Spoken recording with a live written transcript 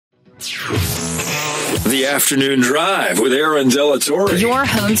The Afternoon Drive with Aaron Delatorre. Your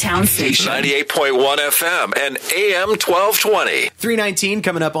hometown station. 98.1 FM and AM 1220. 319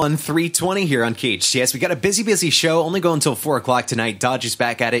 coming up on 320 here on KHTS. We got a busy show. Only going until 4 o'clock tonight. Dodgers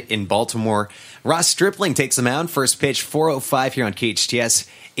back at it in Baltimore. Ross Stripling takes them out. First pitch, 4:05 here on KHTS.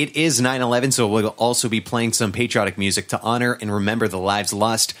 It is 9/11, so we'll also be playing some patriotic music to honor and remember the lives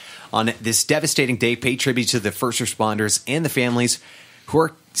lost on this devastating day. Pay tribute to the first responders and the families who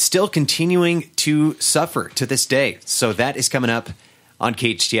are still continuing to suffer to this day. So that is coming up on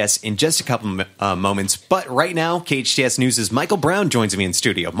KHTS in just a couple moments. But right now, KHTS News' Michael Brown joins me in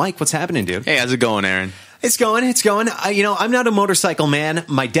studio. Mike, what's happening, dude? Hey, how's it going, Aaron? It's going. I'm not a motorcycle man.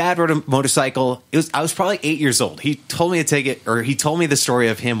 My dad rode a motorcycle. I was probably 8 years old. He told me to take it, or he told me the story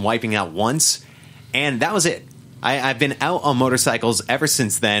of him wiping out once, and that was it. I've been out on motorcycles ever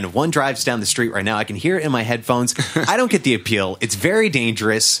since then. One drives down the street right now. I can hear it in my headphones. I don't get the appeal. It's very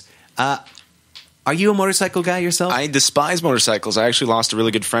dangerous. Are you a motorcycle guy yourself? I despise motorcycles. I actually lost a really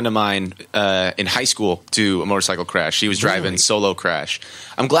good friend of mine in high school to a motorcycle crash. He was driving solo crash.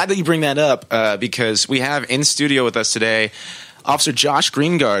 I'm glad that you bring that up because we have in studio with us today Officer Josh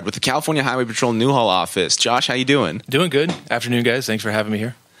Greengard with the California Highway Patrol Newhall office. Josh, how you doing? Doing good. Afternoon, guys. Thanks for having me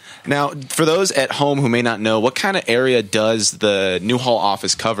here. Now, for those at home who may not know, what kind of area does the Newhall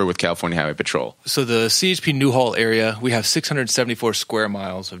office cover with California Highway Patrol? So the CHP Newhall area, we have 674 square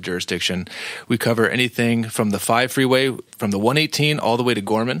miles of jurisdiction. We cover anything from the 5 freeway, from the 118 all the way to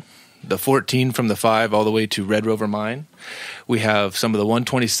Gorman, the 14 from the 5 all the way to Red Rover Mine. We have some of the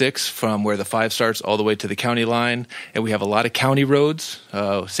 126 from where the 5 starts all the way to the county line, and we have a lot of county roads,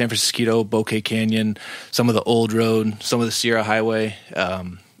 San Francisco, Bouquet Canyon, some of the Old Road, some of the Sierra Highway.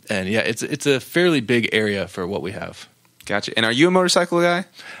 And yeah, it's a fairly big area for what we have. Gotcha. And are you a motorcycle guy?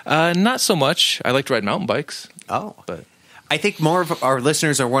 Not so much. I like to ride mountain bikes. Oh. But I think more of our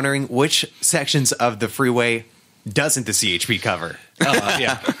listeners are wondering which sections of the freeway doesn't the CHP cover?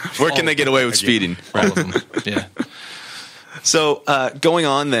 Yeah. Where can they get away with speeding? All of them. Yeah. So going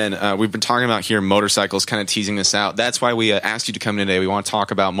on then, we've been talking about here motorcycles, kind of teasing this out. That's why we asked you to come in today. We want to talk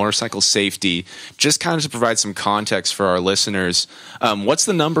about motorcycle safety, just kind of to provide some context for our listeners. What's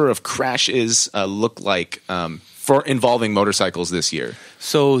the number of crashes look like for involving motorcycles this year?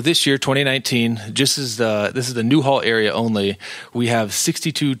 So this year, 2019, this is the Newhall area only. We have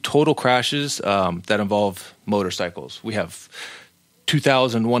 62 total crashes that involve motorcycles. We have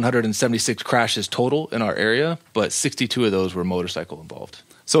 2,176 crashes total in our area, but 62 of those were motorcycle involved.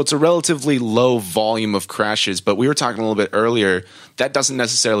 So it's a relatively low volume of crashes, but we were talking a little bit earlier, that doesn't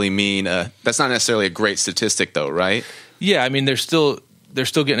necessarily mean, that's not necessarily a great statistic though, right? Yeah, I mean, they're still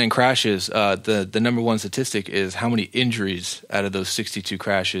getting in crashes. The number one statistic is how many injuries out of those 62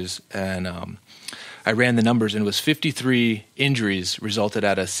 crashes, and I ran the numbers, and it was 53 injuries resulted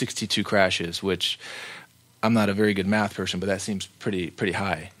out of 62 crashes, which I'm not a very good math person, but that seems pretty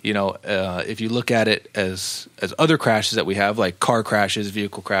high. You know, if you look at it as other crashes that we have, like car crashes,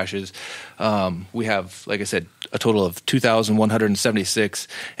 vehicle crashes, we have, like I said, a total of 2,176,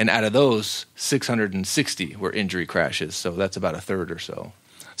 and out of those, 660 were injury crashes. So that's about a third or so.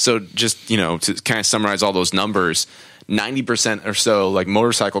 So just, to kind of summarize all those numbers, 90% or so, like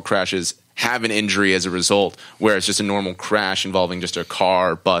motorcycle crashes, have an injury as a result, whereas just a normal crash involving just a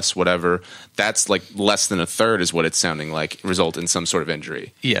car, bus, whatever, that's like less than a third is what it's sounding like, result in some sort of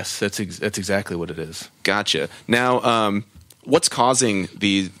injury. Yes, that's exactly what it is. Gotcha. Now, what's causing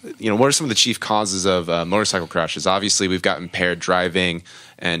what are some of the chief causes of motorcycle crashes? Obviously, we've got impaired driving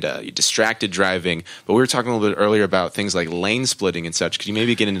and distracted driving, but we were talking a little bit earlier about things like lane splitting and such. Could you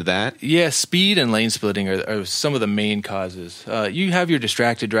maybe get into that? Yeah, speed and lane splitting are some of the main causes. You have your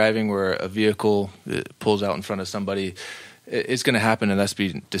distracted driving where a vehicle pulls out in front of somebody. It's going to happen, and that's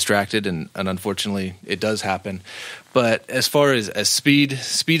being distracted, and unfortunately, it does happen. But as far as speed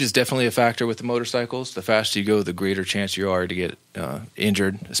is definitely a factor with the motorcycles. The faster you go, the greater chance you are to get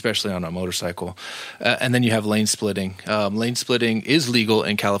injured, especially on a motorcycle. And then you have lane splitting. Lane splitting is legal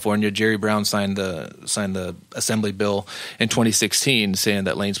in California. Jerry Brown signed the Assembly bill in 2016 saying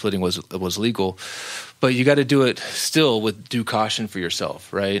that lane splitting was legal. But you got to do it still with due caution for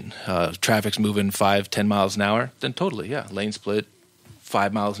yourself, right? Traffic's moving 5-10 miles an hour, then totally, yeah, lane split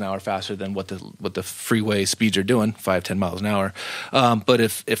 5 miles an hour faster than what the freeway speeds are doing, 5-10 miles an hour. But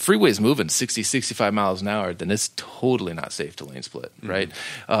if freeway's moving 60-65 miles an hour, then it's totally not safe to lane split, right?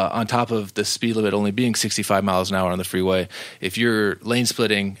 On top of the speed limit only being 65 miles an hour on the freeway, if you're lane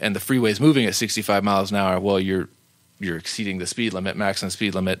splitting and the freeway's moving at 65 miles an hour, well, you're exceeding the speed limit, maximum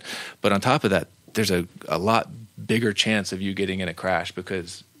speed limit. But on top of that, there's a lot bigger chance of you getting in a crash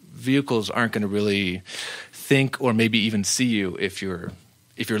because vehicles aren't going to really think or maybe even see you if you're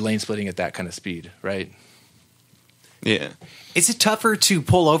if you're lane splitting at that kind of speed, right? Yeah. Is it tougher to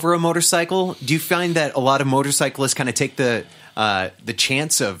pull over a motorcycle? Do you find that a lot of motorcyclists kind of take the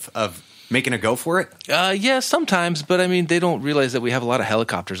chance of making a go for it? Yeah, sometimes, but I mean, they don't realize that we have a lot of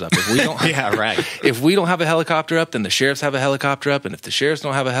helicopters up. If we don't, Yeah, right. If we don't have a helicopter up, then the sheriffs have a helicopter up, and if the sheriffs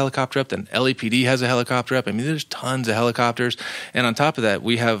don't have a helicopter up, then LAPD has a helicopter up. I mean, there's tons of helicopters, and on top of that,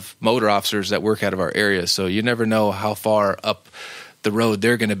 we have motor officers that work out of our area, so you never know how far up the road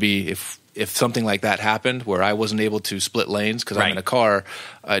they're going to be if something like that happened where I wasn't able to split lanes because I'm in a car.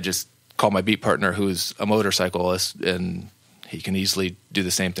 I just call my beat partner who's a motorcyclist, and he can easily do the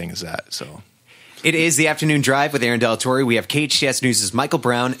same thing as that. So it is the afternoon drive with Aaron Delatorre. We have KHTS News' Michael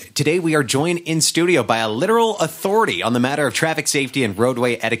Brown. Today we are joined in studio by a literal authority on the matter of traffic safety and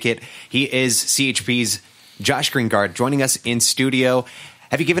roadway etiquette. He is CHP's Josh Greengard joining us in studio.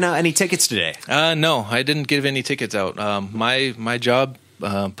 Have you given out any tickets today? No, I didn't give any tickets out. My job,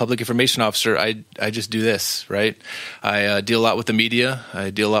 public information officer, I just do this, right? I deal a lot with the media. I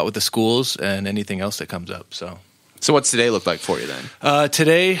deal a lot with the schools and anything else that comes up. So what's today look like for you then?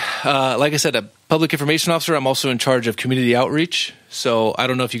 Today, like I said, a public information officer. I'm also in charge of community outreach. So I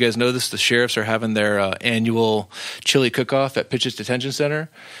don't know if you guys know this. The sheriffs are having their annual chili cook-off at Pitch's Detention Center.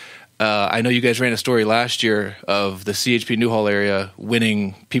 I know you guys ran a story last year of the CHP Newhall area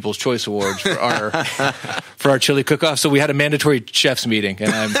winning People's Choice Awards for our chili cook-off. So we had a mandatory chefs meeting,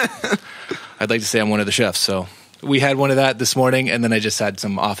 and I'd like to say I'm one of the chefs. So we had one of that this morning, and then I just had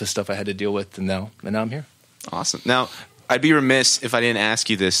some office stuff I had to deal with, and now I'm here. Awesome. Now, I'd be remiss if I didn't ask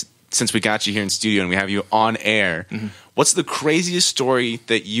you this since we got you here in studio and we have you on air. Mm-hmm. What's the craziest story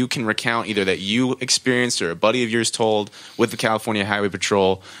that you can recount, either that you experienced or a buddy of yours told with the California Highway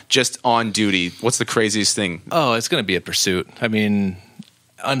Patrol just on duty? What's the craziest thing? Oh, it's going to be a pursuit. I mean,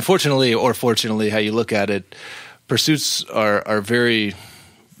 unfortunately or fortunately, how you look at it, pursuits are very,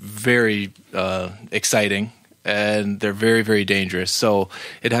 very exciting. And they're very, very dangerous. So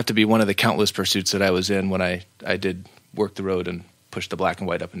it'd have to be one of the countless pursuits that I was in when I did work the road and push the black and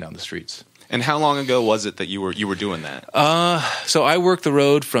white up and down the streets. And how long ago was it that you were doing that? So I worked the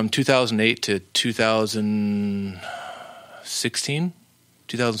road from 2008 to 2016,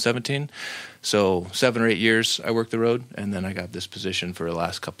 2017. So 7 or 8 years I worked the road, and then I got this position for the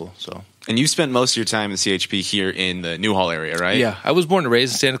last couple. So. And you spent most of your time in CHP here in the Newhall area, right? Yeah, I was born and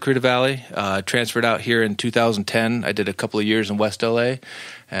raised in Santa Clarita Valley. Transferred out here in 2010. I did a couple of years in West LA,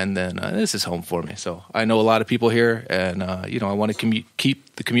 and then this is home for me. So I know a lot of people here, and I want to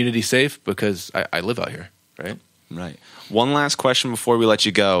keep the community safe because I live out here, right? Right. One last question before we let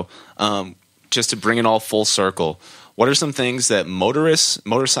you go, just to bring it all full circle. What are some things that motorists,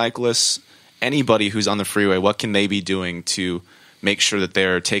 motorcyclists, anybody who's on the freeway, what can they be doing to make sure that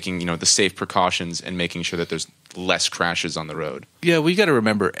they're taking, the safe precautions and making sure that there's less crashes on the road? Yeah, we got to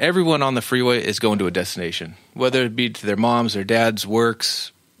remember, everyone on the freeway is going to a destination, whether it be to their moms, their dads,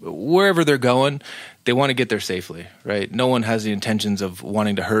 works, wherever they're going, they want to get there safely, right? No one has the intentions of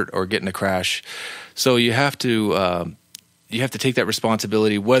wanting to hurt or get in a crash. So you have to take that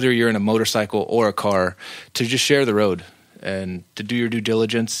responsibility, whether you're in a motorcycle or a car, to just share the road and to do your due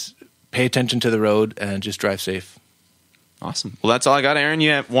diligence, pay attention to the road, and just drive safe. Awesome. Well, that's all I got, Aaron.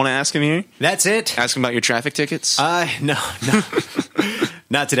 You want to ask him here? That's it. Ask him about your traffic tickets? No.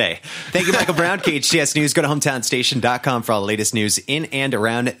 Not today. Thank you, Michael Brown, KHTS News. Go to hometownstation.com for all the latest news in and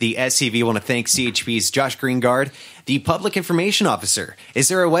around the SCV. I want to thank CHP's Josh Greengard, the Public Information Officer. Is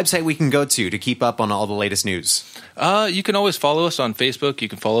there a website we can go to keep up on all the latest news? You can always follow us on Facebook. You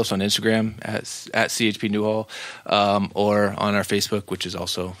can follow us on Instagram at CHP Newhall, or on our Facebook, which is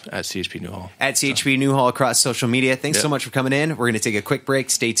also at CHP Newhall. At CHP Newhall across social media. Thanks so much for coming in. We're going to take a quick break.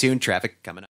 Stay tuned. Traffic coming up.